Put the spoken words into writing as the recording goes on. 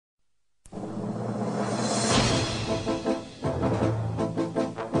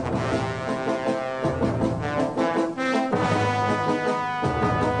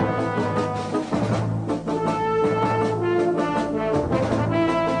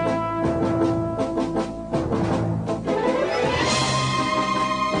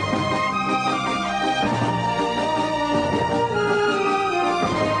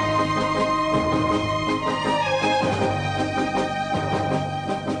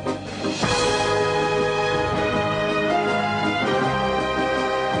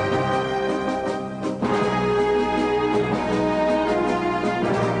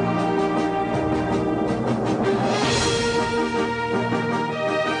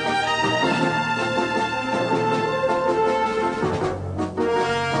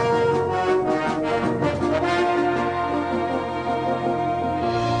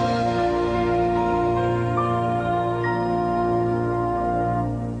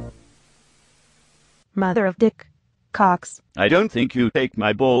Mother of Dick. Cox. I don't think you take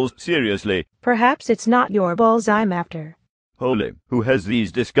my balls seriously. Perhaps it's not your balls I'm after. Holy, who has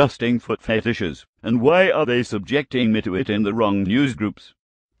these disgusting foot fetishes? And why are they subjecting me to it in the wrong news groups?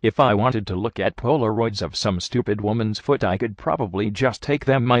 If I wanted to look at Polaroids of some stupid woman's foot, I could probably just take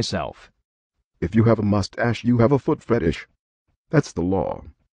them myself. If you have a mustache, you have a foot fetish. That's the law.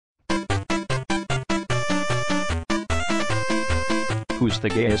 Who's the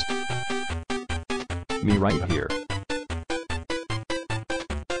gayest? Me right here.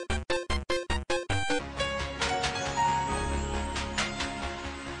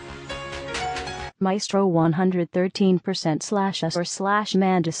 Maestro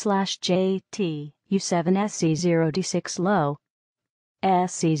 113%/us/manda/JT U7SC0D6 low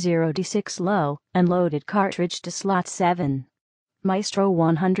SC0D6 low unloaded cartridge to slot 7. Maestro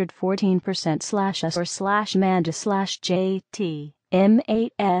 114%/us/manda/JT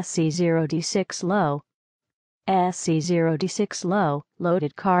M8SC0D6 low SC0D6 low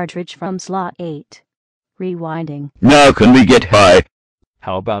loaded cartridge from slot 8. Rewinding. Now can we get high?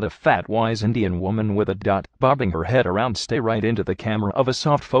 How about a fat wise Indian woman with a dot bobbing her head around stay right into the camera of a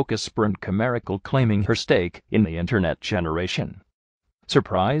soft focus Sprint Camerical claiming her stake in the internet generation?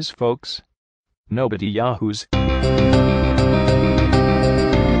 Surprise, folks? Nobody yahoos.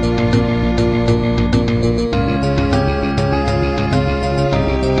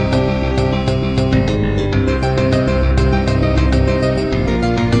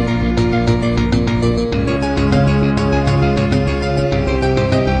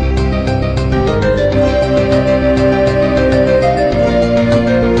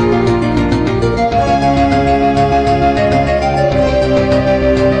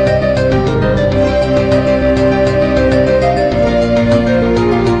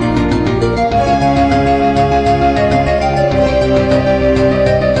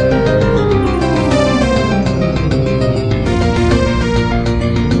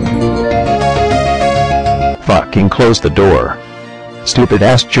 Fucking close the door. Stupid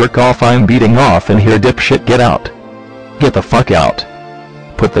ass jerk off, I'm beating off in here, dipshit, get out. Get the fuck out.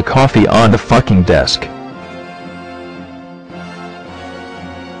 Put the coffee on the fucking desk.